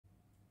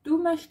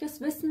Du möchtest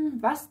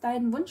wissen, was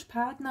dein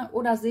Wunschpartner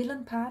oder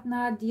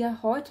Seelenpartner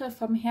dir heute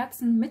vom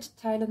Herzen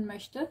mitteilen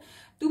möchte.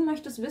 Du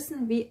möchtest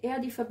wissen, wie er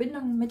die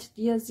Verbindung mit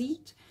dir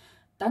sieht.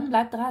 Dann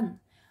bleib dran.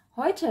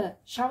 Heute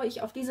schaue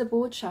ich auf diese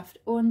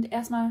Botschaft und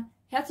erstmal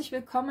herzlich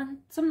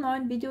willkommen zum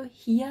neuen Video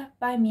hier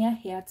bei mir,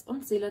 Herz-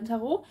 und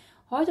Seelentarot.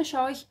 Heute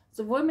schaue ich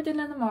sowohl mit den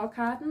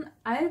Lenormand-Karten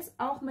als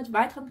auch mit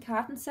weiteren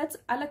Kartensets.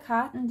 Alle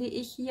Karten, die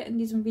ich hier in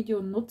diesem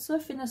Video nutze,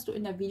 findest du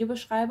in der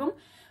Videobeschreibung.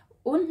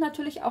 Und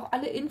natürlich auch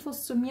alle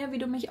Infos zu mir, wie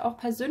du mich auch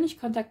persönlich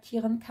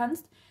kontaktieren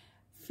kannst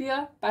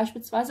für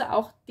beispielsweise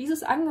auch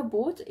dieses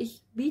Angebot.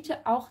 Ich biete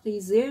auch die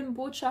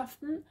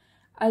Seelenbotschaften,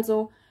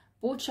 also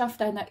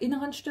Botschaft deiner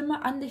inneren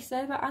Stimme an dich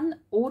selber an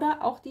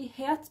oder auch die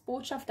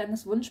Herzbotschaft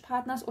deines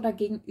Wunschpartners oder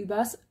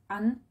Gegenübers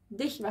an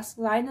dich, was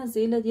seine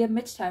Seele dir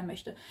mitteilen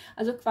möchte.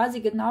 Also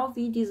quasi genau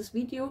wie dieses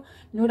Video,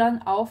 nur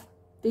dann auf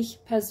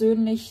dich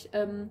persönlich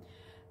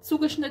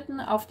zugeschnitten,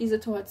 auf die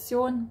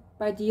Situation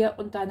bei dir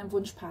und deinem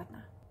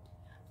Wunschpartner.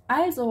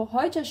 Also,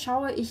 heute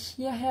schaue ich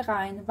hier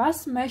herein.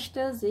 Was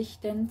möchte sich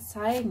denn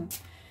zeigen?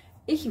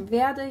 Ich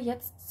werde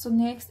jetzt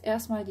zunächst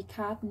erstmal die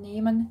Karten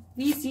nehmen.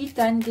 Wie sieht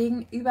dein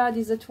Gegenüber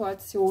die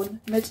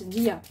Situation mit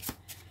dir?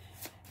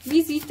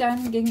 Wie sieht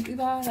dein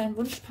Gegenüber, dein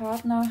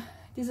Wunschpartner,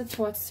 die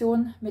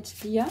Situation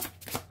mit dir?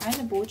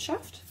 Eine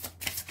Botschaft.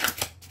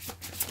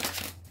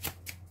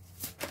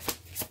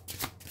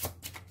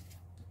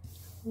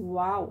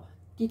 Wow,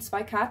 die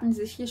zwei Karten, die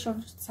sich hier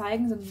schon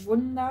zeigen, sind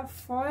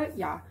wundervoll.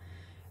 Ja.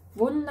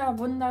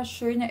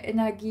 Wunderschöne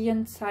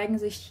Energien zeigen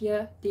sich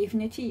hier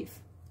definitiv.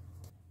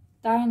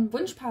 Dein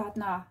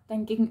Wunschpartner,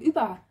 dein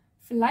Gegenüber,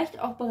 vielleicht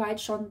auch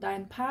bereits schon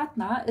dein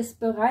Partner, ist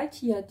bereit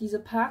hier, diese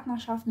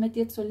Partnerschaft mit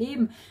dir zu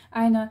leben,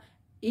 eine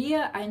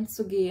Ehe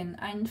einzugehen,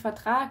 einen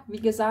Vertrag. Wie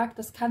gesagt,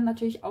 das kann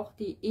natürlich auch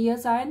die Ehe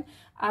sein,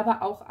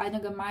 aber auch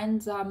eine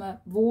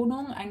gemeinsame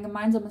Wohnung, ein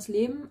gemeinsames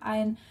Leben,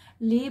 ein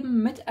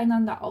Leben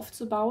miteinander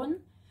aufzubauen.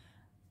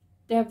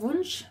 Der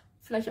Wunsch,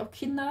 vielleicht auch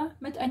Kinder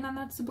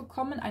miteinander zu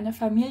bekommen, eine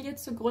Familie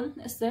zu gründen,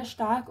 ist sehr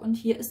stark und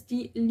hier ist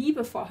die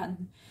Liebe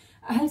vorhanden.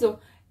 Also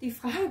die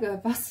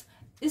Frage, was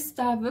ist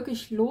da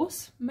wirklich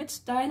los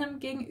mit deinem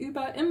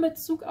Gegenüber in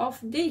Bezug auf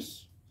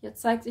dich?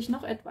 Jetzt zeigt sich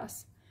noch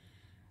etwas.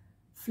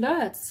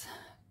 Flirts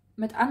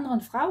mit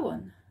anderen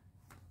Frauen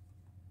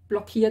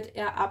blockiert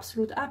er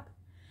absolut ab.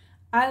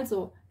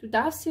 Also, du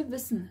darfst hier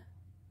wissen,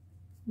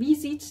 wie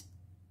sieht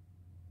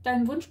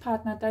dein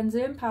Wunschpartner, dein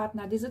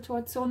Seelenpartner die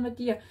Situation mit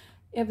dir?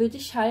 Er will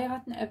dich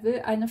heiraten, er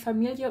will eine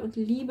Familie und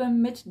Liebe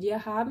mit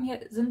dir haben.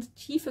 Hier sind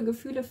tiefe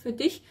Gefühle für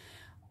dich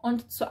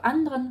und zu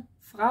anderen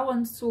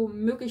Frauen, zu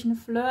möglichen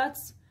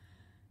Flirts.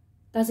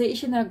 Da sehe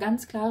ich eine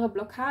ganz klare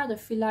Blockade.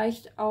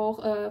 Vielleicht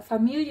auch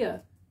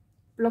Familie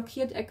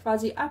blockiert er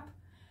quasi ab.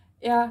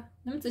 Er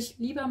nimmt sich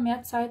lieber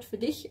mehr Zeit für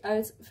dich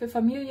als für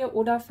Familie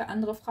oder für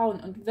andere Frauen.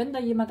 Und wenn da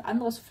jemand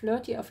anderes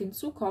flirty auf ihn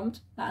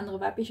zukommt, eine andere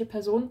weibliche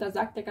Person, da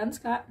sagt er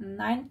ganz klar,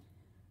 nein,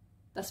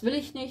 das will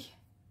ich nicht,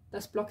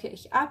 das blockiere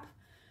ich ab.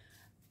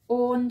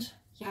 Und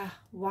ja,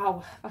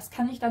 wow, was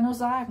kann ich da nur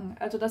sagen?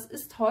 Also das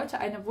ist heute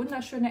eine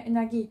wunderschöne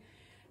Energie.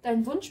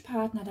 Dein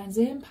Wunschpartner, dein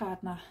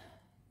Seelenpartner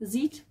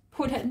sieht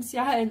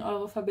Potenzial in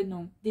eurer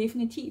Verbindung,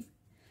 definitiv.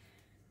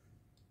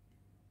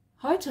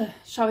 Heute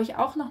schaue ich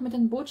auch noch mit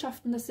den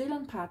Botschaften des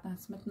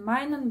Seelenpartners, mit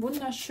meinen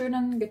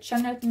wunderschönen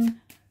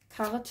gechannelten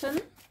Karten.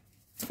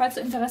 Falls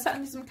du Interesse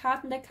an diesem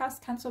Kartendeck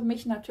hast, kannst du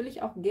mich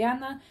natürlich auch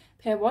gerne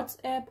per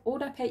WhatsApp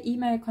oder per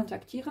E-Mail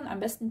kontaktieren.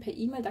 Am besten per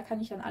E-Mail, da kann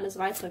ich dann alles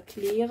weitere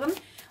klären.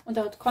 Und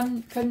dort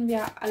können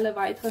wir alle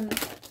weiteren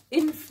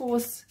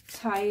Infos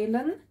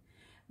teilen.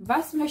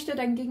 Was möchte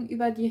dein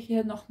Gegenüber dir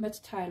hier noch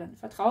mitteilen?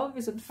 Vertraue,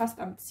 wir sind fast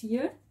am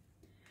Ziel.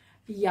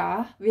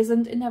 Ja, wir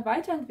sind in der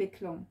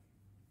Weiterentwicklung.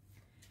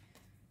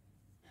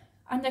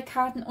 An der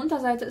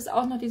Kartenunterseite ist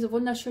auch noch diese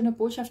wunderschöne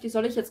Botschaft, die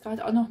soll ich jetzt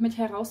gerade auch noch mit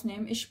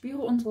herausnehmen. Ich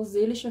spüre unsere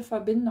seelische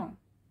Verbindung.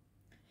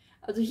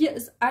 Also hier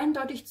ist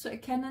eindeutig zu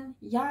erkennen,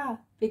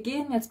 ja, wir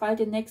gehen jetzt bald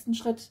den nächsten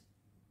Schritt.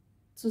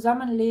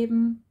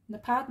 Zusammenleben, eine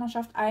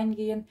Partnerschaft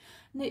eingehen,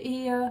 eine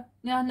Ehe,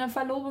 ja, eine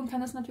Verlobung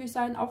kann es natürlich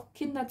sein, auch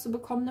Kinder zu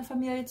bekommen, eine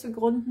Familie zu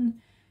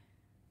gründen.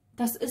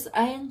 Das ist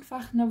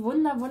einfach eine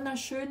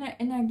wunderschöne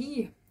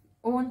Energie.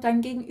 Und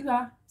dein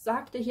Gegenüber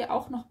sagte hier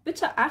auch noch,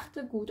 bitte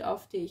achte gut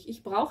auf dich,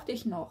 ich brauche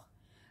dich noch.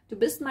 Du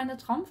bist meine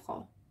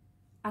Traumfrau.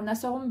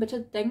 Andersherum, bitte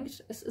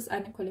denkt, es ist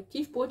eine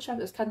Kollektivbotschaft,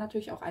 es kann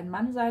natürlich auch ein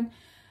Mann sein.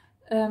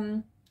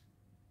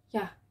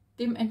 Ja,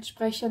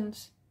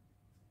 dementsprechend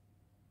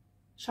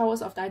schau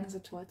es auf deine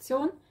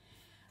Situation.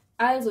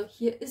 Also,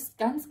 hier ist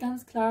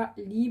ganz klar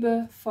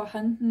Liebe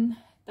vorhanden.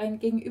 Dein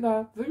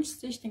Gegenüber wünscht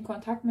sich den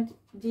Kontakt mit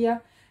dir.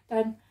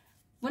 Dein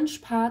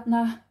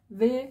Wunschpartner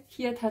will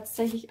hier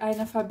tatsächlich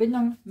eine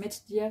Verbindung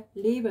mit dir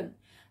leben.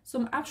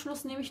 Zum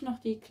Abschluss nehme ich noch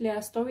die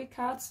Clear Story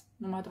Cards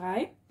Nummer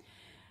 3.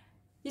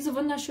 Diese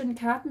wunderschönen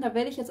Karten, da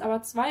werde ich jetzt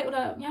aber 2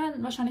 oder ja,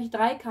 wahrscheinlich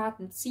 3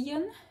 Karten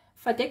ziehen,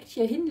 verdeckt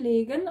hier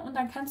hinlegen und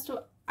dann kannst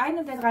du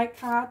eine der 3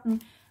 Karten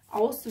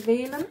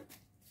auswählen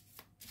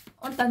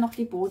und dann noch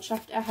die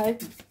Botschaft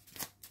erhalten.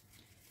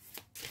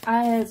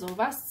 Also,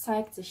 was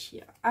zeigt sich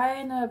hier?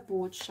 Eine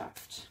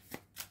Botschaft.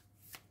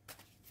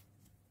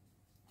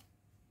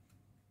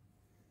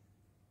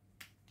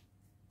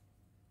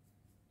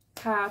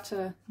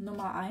 Karte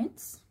Nummer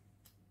 1.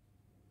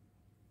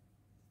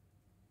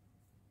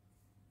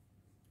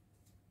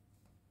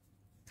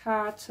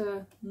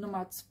 Karte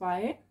Nummer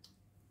 2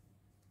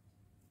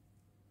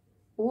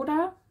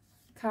 oder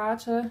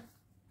Karte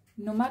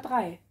Nummer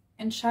 3.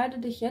 Entscheide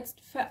dich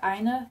jetzt für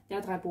eine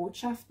der 3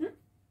 Botschaften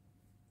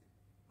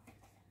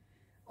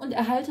und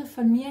erhalte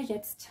von mir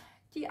jetzt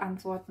die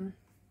Antworten.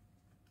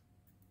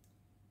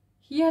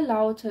 Hier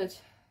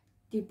lautet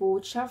die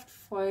Botschaft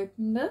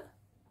folgende: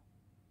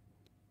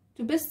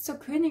 Du bist zur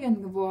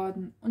Königin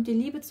geworden und die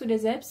Liebe zu dir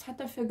selbst hat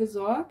dafür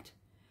gesorgt,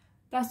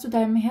 dass du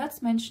deinem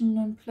Herzmenschen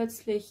nun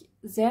plötzlich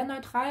sehr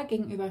neutral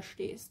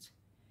gegenüberstehst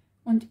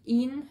und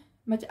ihn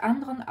mit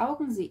anderen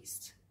Augen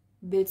siehst.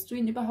 Willst du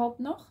ihn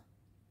überhaupt noch?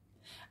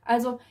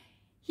 Also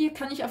hier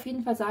kann ich auf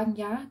jeden Fall sagen,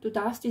 ja, du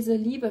darfst diese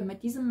Liebe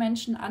mit diesem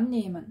Menschen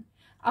annehmen.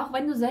 Auch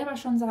wenn du selber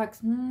schon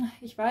sagst,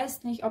 ich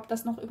weiß nicht, ob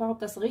das noch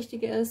überhaupt das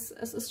Richtige ist.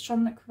 Es ist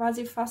schon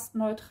quasi fast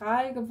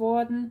neutral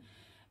geworden.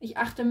 Ich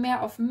achte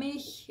mehr auf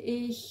mich.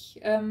 Ich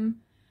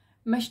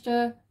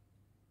möchte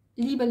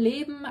Liebe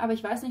leben, aber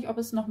ich weiß nicht, ob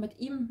es noch mit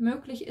ihm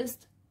möglich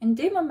ist. In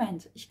dem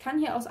Moment, ich kann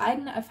hier aus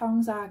eigener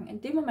Erfahrung sagen,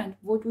 in dem Moment,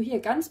 wo du hier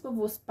ganz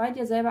bewusst bei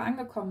dir selber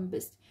angekommen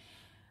bist,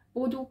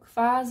 wo du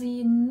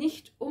quasi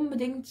nicht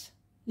unbedingt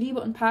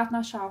Liebe und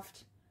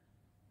Partnerschaft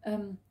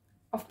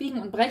auf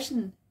Biegen und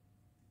Brechen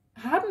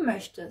haben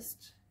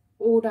möchtest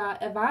oder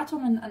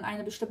Erwartungen an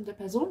eine bestimmte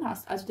Person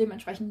hast, also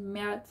dementsprechend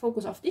mehr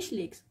Fokus auf dich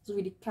legst, so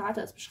wie die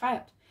Karte es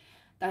beschreibt,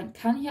 dann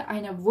kann hier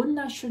eine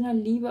wunderschöne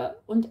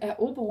Liebe und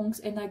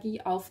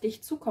Eroberungsenergie auf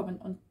dich zukommen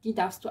und die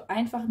darfst du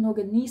einfach nur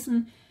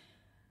genießen,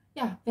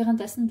 ja,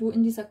 währenddessen du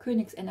in dieser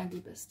Königsenergie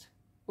bist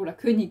oder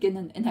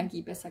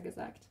Königinnenenergie besser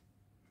gesagt.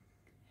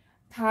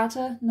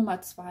 Karte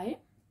Nummer 2.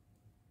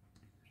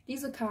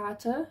 Diese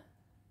Karte,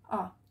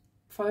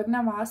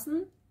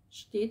 folgendermaßen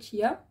steht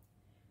hier: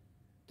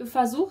 Du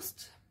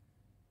versuchst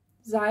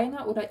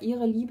seine oder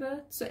ihre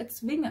Liebe zu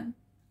erzwingen,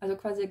 also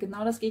quasi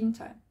genau das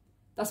Gegenteil.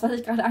 Das, was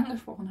ich gerade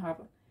angesprochen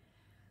habe.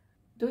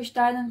 Durch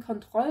deinen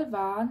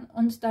Kontrollwahn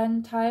und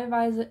dein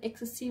teilweise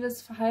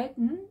exzessives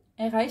Verhalten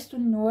erreichst du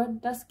nur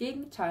das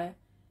Gegenteil.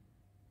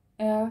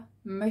 Er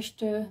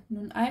möchte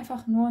nun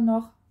einfach nur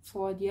noch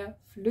vor dir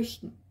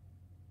flüchten.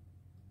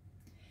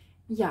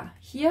 Ja,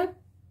 hier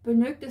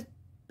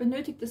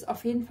benötigt es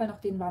auf jeden Fall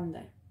noch den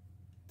Wandel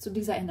zu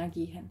dieser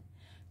Energie hin.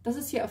 Das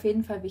ist hier auf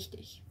jeden Fall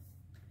wichtig.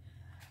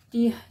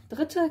 Die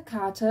 3.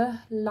 Karte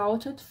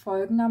lautet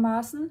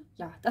folgendermaßen,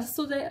 ja, das ist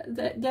so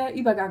der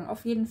Übergang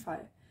auf jeden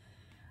Fall.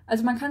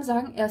 Also man kann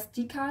sagen, erst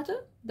die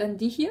Karte, dann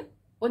die hier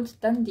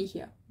und dann die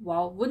hier.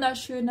 Wow,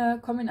 wunderschöne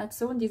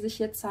Kombination, die sich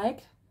hier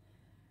zeigt.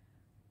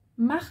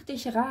 Mach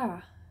dich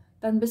rar,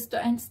 dann bist du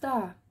ein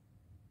Star.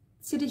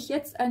 Zieh dich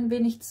jetzt ein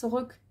wenig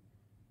zurück.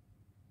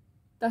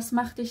 Das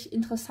macht dich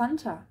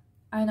interessanter.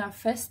 Einer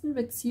festen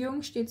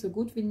Beziehung steht so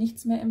gut wie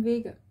nichts mehr im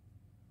Wege.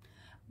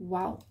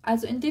 Wow,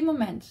 also in dem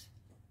Moment,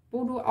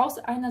 wo du aus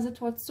einer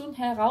Situation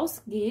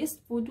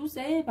herausgehst, wo du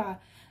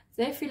selber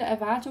sehr viele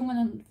Erwartungen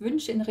und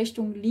Wünsche in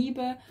Richtung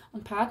Liebe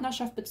und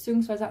Partnerschaft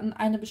bzw. an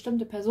eine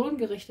bestimmte Person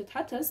gerichtet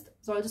hattest,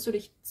 solltest du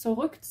dich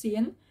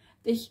zurückziehen,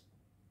 dich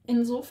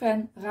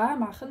insofern rar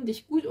machen,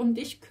 dich gut um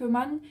dich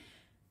kümmern,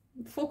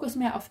 Fokus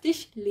mehr auf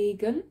dich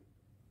legen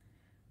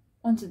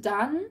und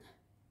dann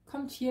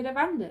kommt hier der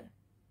Wandel.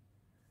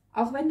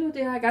 Auch wenn du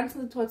der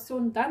ganzen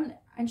Situation dann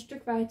ein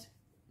Stück weit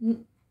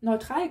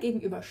neutral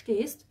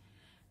gegenüberstehst,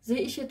 sehe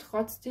ich hier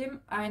trotzdem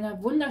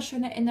eine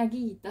wunderschöne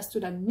Energie, dass du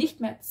dann nicht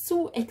mehr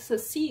zu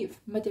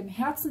exzessiv mit dem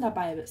Herzen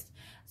dabei bist,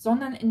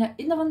 sondern in der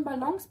inneren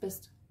Balance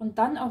bist und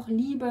dann auch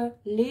Liebe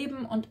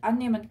leben und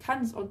annehmen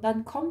kannst. Und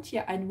dann kommt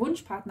hier ein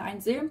Wunschpartner, ein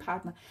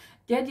Seelenpartner,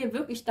 der dir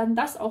wirklich dann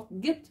das auch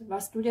gibt,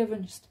 was du dir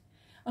wünschst.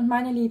 Und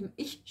meine Lieben,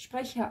 ich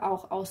spreche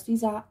auch aus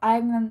dieser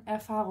eigenen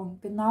Erfahrung.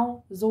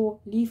 Genau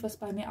so lief es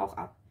bei mir auch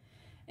ab.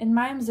 In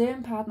meinem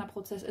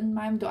Seelenpartnerprozess, in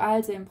meinem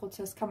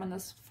Dualseelenprozess kann man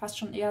das fast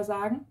schon eher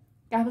sagen,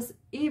 gab es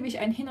ewig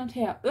ein Hin und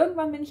Her.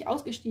 Irgendwann bin ich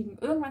ausgestiegen.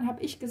 Irgendwann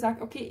habe ich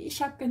gesagt, okay,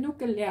 ich habe genug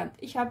gelernt.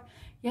 Ich habe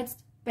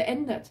jetzt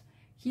beendet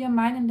hier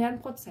meinen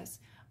Lernprozess.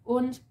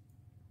 Und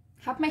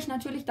habe mich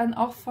natürlich dann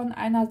auch von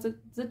einer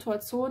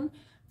Situation,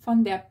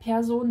 von der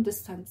Person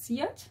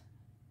distanziert.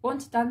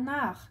 Und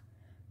danach,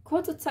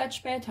 kurze Zeit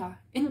später,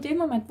 in dem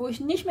Moment, wo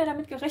ich nicht mehr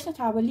damit gerechnet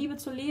habe, Liebe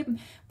zu leben,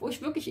 wo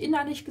ich wirklich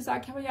innerlich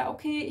gesagt habe, ja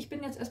okay, ich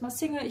bin jetzt erstmal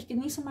Single, ich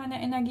genieße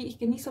meine Energie, ich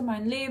genieße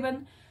mein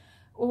Leben,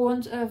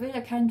 und will ja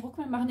keinen Druck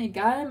mehr machen,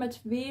 egal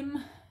mit wem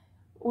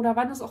oder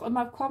wann es auch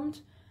immer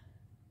kommt.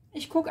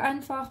 Ich gucke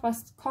einfach,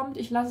 was kommt,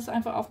 ich lasse es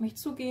einfach auf mich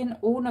zugehen,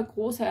 ohne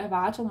große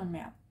Erwartungen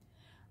mehr.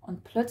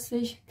 Und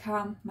plötzlich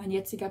kam mein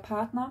jetziger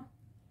Partner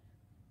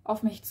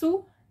auf mich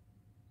zu,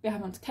 wir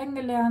haben uns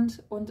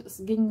kennengelernt und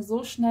es ging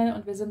so schnell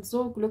und wir sind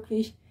so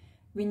glücklich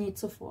wie nie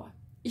zuvor.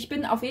 Ich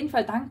bin auf jeden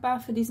Fall dankbar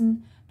für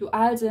diesen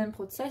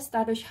Dualseelenprozess.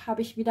 Dadurch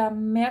habe ich wieder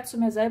mehr zu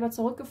mir selber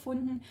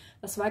zurückgefunden.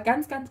 Das war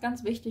ganz, ganz,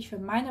 ganz wichtig für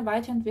meine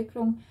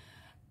Weiterentwicklung,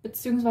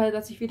 beziehungsweise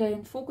dass ich wieder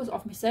den Fokus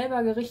auf mich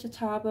selber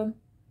gerichtet habe,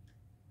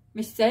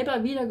 mich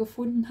selber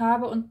wiedergefunden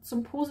habe und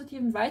zum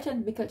Positiven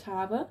weiterentwickelt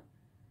habe.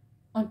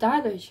 Und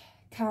dadurch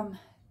kam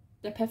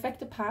der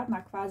perfekte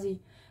Partner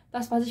quasi,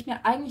 das, was ich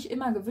mir eigentlich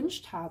immer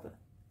gewünscht habe,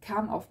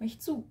 kam auf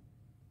mich zu.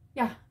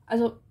 Ja,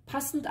 also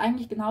passend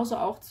eigentlich genauso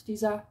auch zu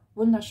dieser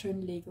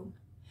wunderschönen Legung.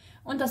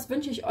 Und das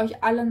wünsche ich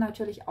euch allen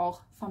natürlich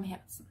auch vom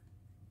Herzen.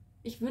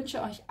 Ich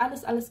wünsche euch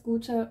alles, alles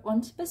Gute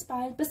und bis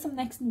bald, bis zum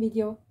nächsten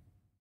Video.